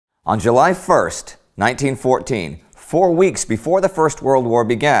On July 1st, 1914, 4 weeks before the First World War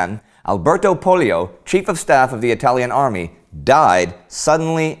began, Alberto Pollio, Chief of Staff of the Italian Army, died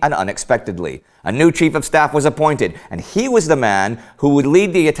suddenly and unexpectedly. A new Chief of Staff was appointed, and he was the man who would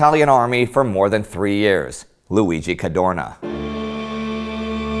lead the Italian Army for more than 3 years, Luigi Cadorna.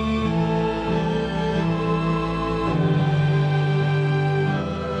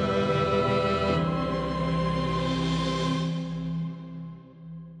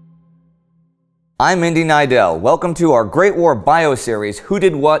 I'm Indy Nidell. Welcome to our Great War Bio series, Who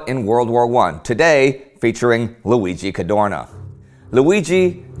Did What in World War I? Today, featuring Luigi Cadorna.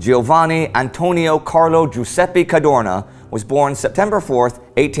 Luigi Giovanni Antonio Carlo Giuseppe Cadorna was born September 4th,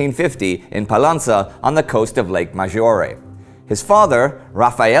 1850 in Palanza on the coast of Lake Maggiore. His father,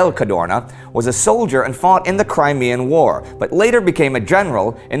 Raffaele Cadorna, was a soldier and fought in the Crimean War, but later became a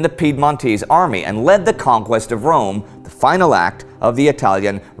general in the Piedmontese army and led the conquest of Rome, the final act of the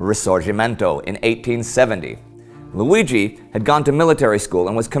Italian Risorgimento in 1870. Luigi had gone to military school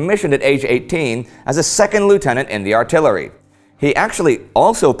and was commissioned at age 18 as a second lieutenant in the artillery. He actually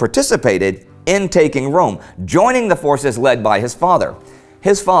also participated in taking Rome, joining the forces led by his father.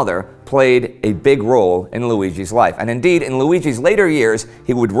 His father played a big role in Luigi's life, and indeed in Luigi's later years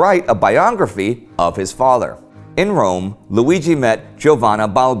he would write a biography of his father. In Rome, Luigi met Giovanna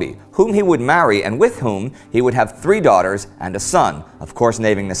Balbi, whom he would marry and with whom he would have 3 daughters and a son, of course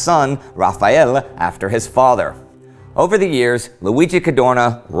naming the son Raffaele after his father. Over the years, Luigi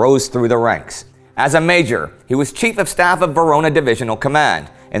Cadorna rose through the ranks. As a major, he was Chief of Staff of Verona Divisional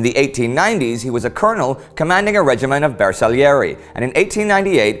Command. In the 1890s, he was a colonel commanding a regiment of Bersaglieri, and in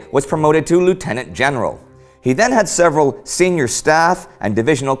 1898 was promoted to lieutenant general. He then had several senior staff and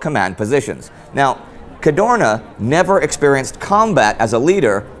divisional command positions. Now, Cadorna never experienced combat as a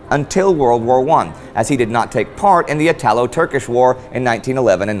leader until World War I, as he did not take part in the Italo-Turkish War in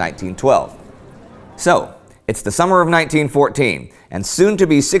 1911 and 1912. So, it's the summer of 1914, and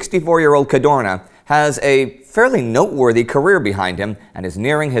soon-to-be 64-year-old Cadorna has a fairly noteworthy career behind him and is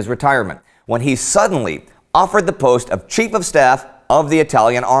nearing his retirement, when he's suddenly offered the post of Chief of Staff of the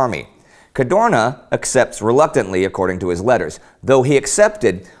Italian Army. Cadorna accepts reluctantly, according to his letters, though he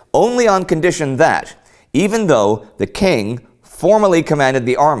accepted only on condition that, even though the king formally commanded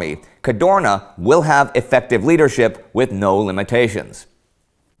the army, Cadorna will have effective leadership with no limitations.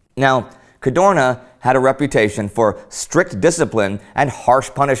 Now, Cadorna had a reputation for strict discipline and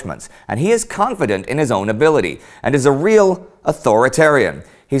harsh punishments, and he is confident in his own ability and is a real authoritarian.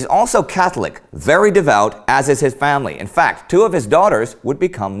 He's also Catholic, very devout, as is his family. In fact, 2 of his daughters would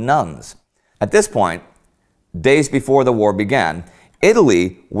become nuns. At this point, days before the war began,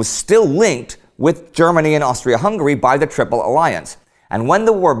 Italy was still linked with Germany and Austria-Hungary by the Triple Alliance. And when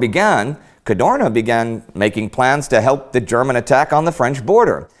the war began, Cadorna began making plans to help the German attack on the French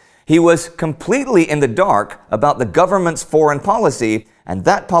border. He was completely in the dark about the government's foreign policy, and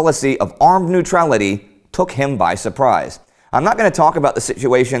that policy of armed neutrality took him by surprise. I'm not going to talk about the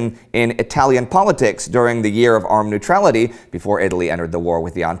situation in Italian politics during the year of armed neutrality before Italy entered the war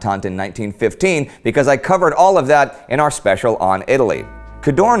with the Entente in 1915, because I covered all of that in our special on Italy.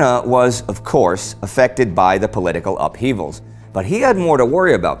 Cadorna was, of course, affected by the political upheavals, but he had more to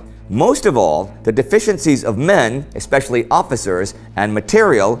worry about. Most of all, the deficiencies of men, especially officers, and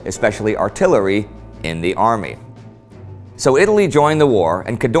material, especially artillery, in the army. So Italy joined the war,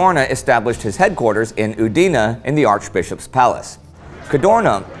 and Cadorna established his headquarters in Udine in the Archbishop's Palace.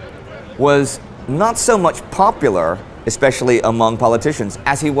 Cadorna was not so much popular, especially among politicians,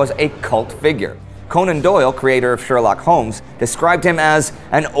 as he was a cult figure. Conan Doyle, creator of Sherlock Holmes, described him as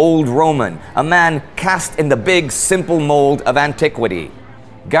an old Roman, a man cast in the big, simple mold of antiquity.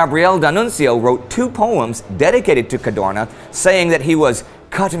 Gabriele D'Annunzio wrote 2 poems dedicated to Cadorna, saying that he was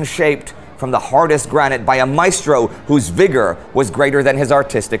cut and shaped from the hardest granite by a maestro whose vigor was greater than his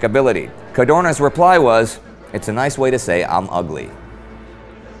artistic ability. Cadorna's reply was, "It's a nice way to say I'm ugly."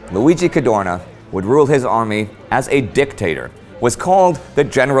 Luigi Cadorna would rule his army as a dictator, was called the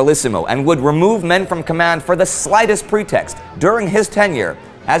Generalissimo, and would remove men from command for the slightest pretext. During his tenure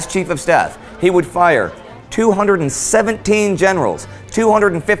as Chief of Staff, he would fire 217 generals,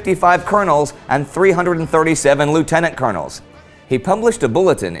 255 colonels, and 337 lieutenant colonels. He published a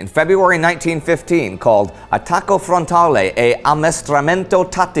bulletin in February 1915 called Attacco Frontale e Ammestramento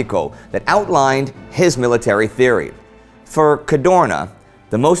Tattico that outlined his military theory. For Cadorna,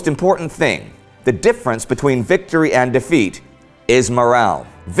 the most important thing, the difference between victory and defeat, is morale.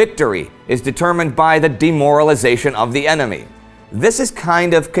 Victory is determined by the demoralization of the enemy. This is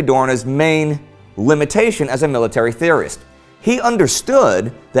kind of Cadorna's main limitation as a military theorist. He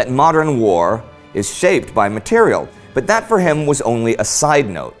understood that modern war is shaped by material, but that for him was only a side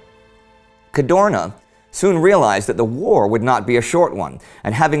note. Cadorna soon realized that the war would not be a short one,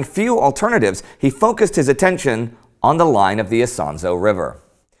 and having few alternatives, he focused his attention on the line of the Isonzo River.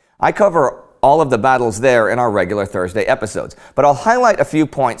 I cover all of the battles there in our regular Thursday episodes, but I'll highlight a few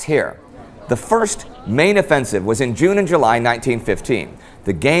points here. The first main offensive was in June and July 1915.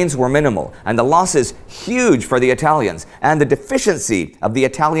 The gains were minimal, and the losses huge for the Italians, and the deficiency of the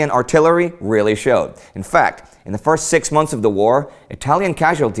Italian artillery really showed. In fact, in the first 6 months of the war, Italian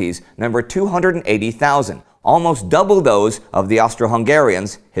casualties numbered 280,000, almost double those of the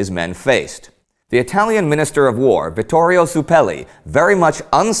Austro-Hungarians his men faced. The Italian Minister of War, Vittorio Suppelli, very much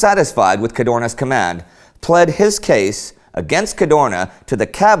unsatisfied with Cadorna's command, pled his case against Cadorna to the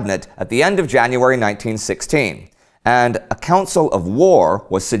cabinet at the end of January 1916, and a council of war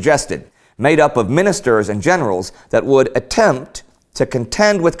was suggested, made up of ministers and generals that would attempt to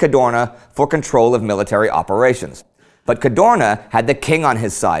contend with Cadorna for control of military operations. But Cadorna had the king on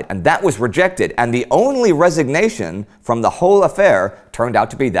his side, and that was rejected, and the only resignation from the whole affair turned out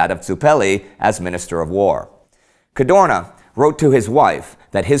to be that of Suppelli as Minister of War. Cadorna wrote to his wife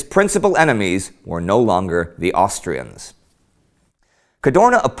that his principal enemies were no longer the Austrians.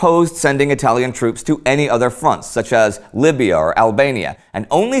 Cadorna opposed sending Italian troops to any other fronts, such as Libya or Albania, and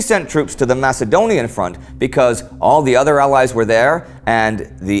only sent troops to the Macedonian front because all the other allies were there,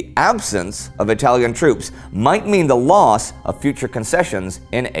 and the absence of Italian troops might mean the loss of future concessions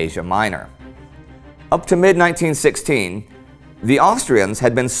in Asia Minor. Up to mid-1916, the Austrians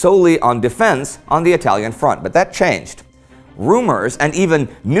had been solely on defense on the Italian front, but that changed. Rumors and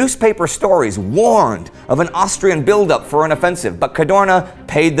even newspaper stories warned of an Austrian buildup for an offensive, but Cadorna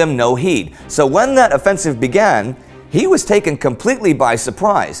paid them no heed. So when that offensive began, he was taken completely by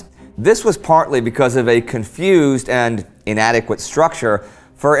surprise. This was partly because of a confused and inadequate structure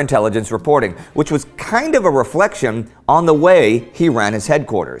for intelligence reporting, which was kind of a reflection on the way he ran his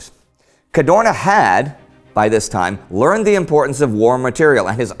headquarters. Cadorna had, by this time, learned the importance of war material,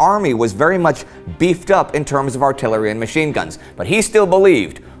 and his army was very much beefed up in terms of artillery and machine guns. But he still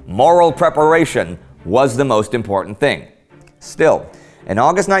believed moral preparation was the most important thing. Still, in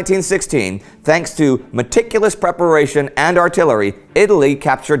August 1916, thanks to meticulous preparation and artillery, Italy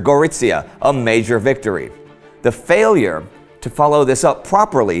captured Gorizia, a major victory. The failure to follow this up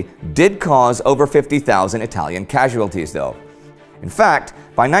properly did cause over 50,000 Italian casualties, though. In fact,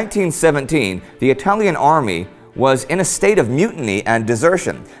 by 1917, the Italian army was in a state of mutiny and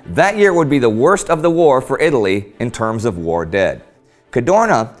desertion. That year would be the worst of the war for Italy in terms of war dead.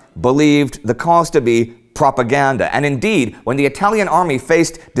 Cadorna believed the cause to be propaganda, and indeed, when the Italian army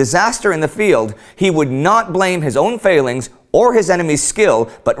faced disaster in the field, he would not blame his own failings or his enemy's skill,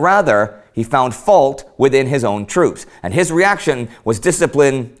 but rather he found fault within his own troops. And his reaction was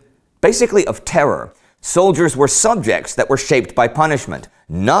discipline, basically of terror. Soldiers were subjects that were shaped by punishment,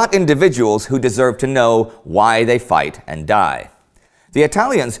 not individuals who deserve to know why they fight and die. The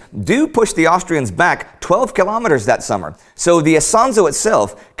Italians do push the Austrians back 12 kilometers that summer, so the Isonzo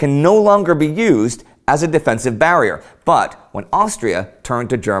itself can no longer be used as a defensive barrier. But when Austria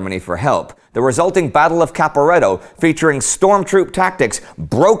turned to Germany for help, the resulting Battle of Caporetto, featuring stormtroop tactics,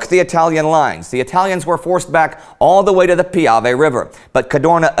 broke the Italian lines. The Italians were forced back all the way to the Piave River, but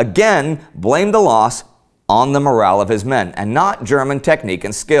Cadorna again blamed the loss on the morale of his men, and not German technique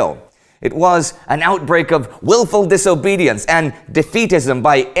and skill. It was an outbreak of willful disobedience and defeatism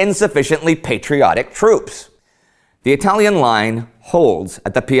by insufficiently patriotic troops. The Italian line holds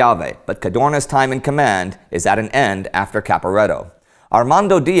at the Piave, but Cadorna's time in command is at an end after Caporetto.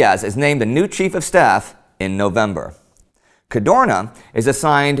 Armando Diaz is named the new chief of staff in November. Cadorna is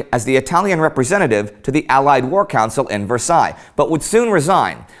assigned as the Italian representative to the Allied War Council in Versailles, but would soon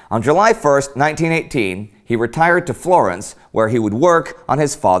resign. On July 1st, 1918, he retired to Florence, where he would work on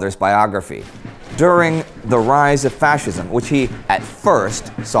his father's biography. During the rise of fascism, which he at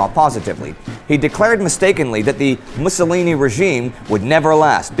first saw positively, he declared mistakenly that the Mussolini regime would never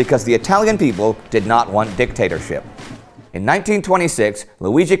last because the Italian people did not want dictatorship. In 1926,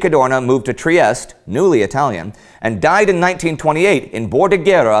 Luigi Cadorna moved to Trieste, newly Italian, and died in 1928 in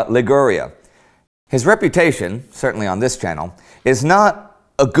Bordighera, Liguria. His reputation, certainly on this channel, is not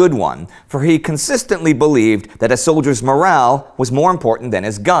a good one, for he consistently believed that a soldier's morale was more important than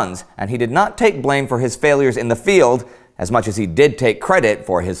his guns, and he did not take blame for his failures in the field as much as he did take credit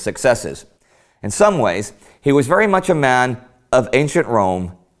for his successes. In some ways, he was very much a man of ancient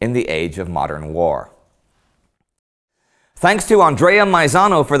Rome in the age of modern war. Thanks to Andrea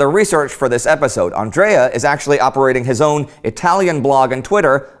Maisano for the research for this episode. Andrea is actually operating his own Italian blog and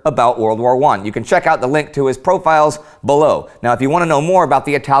Twitter about World War I. You can check out the link to his profiles below. Now, if you want to know more about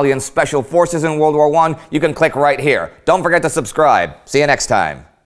the Italian Special Forces in World War I, you can click right here. Don't forget to subscribe. See you next time.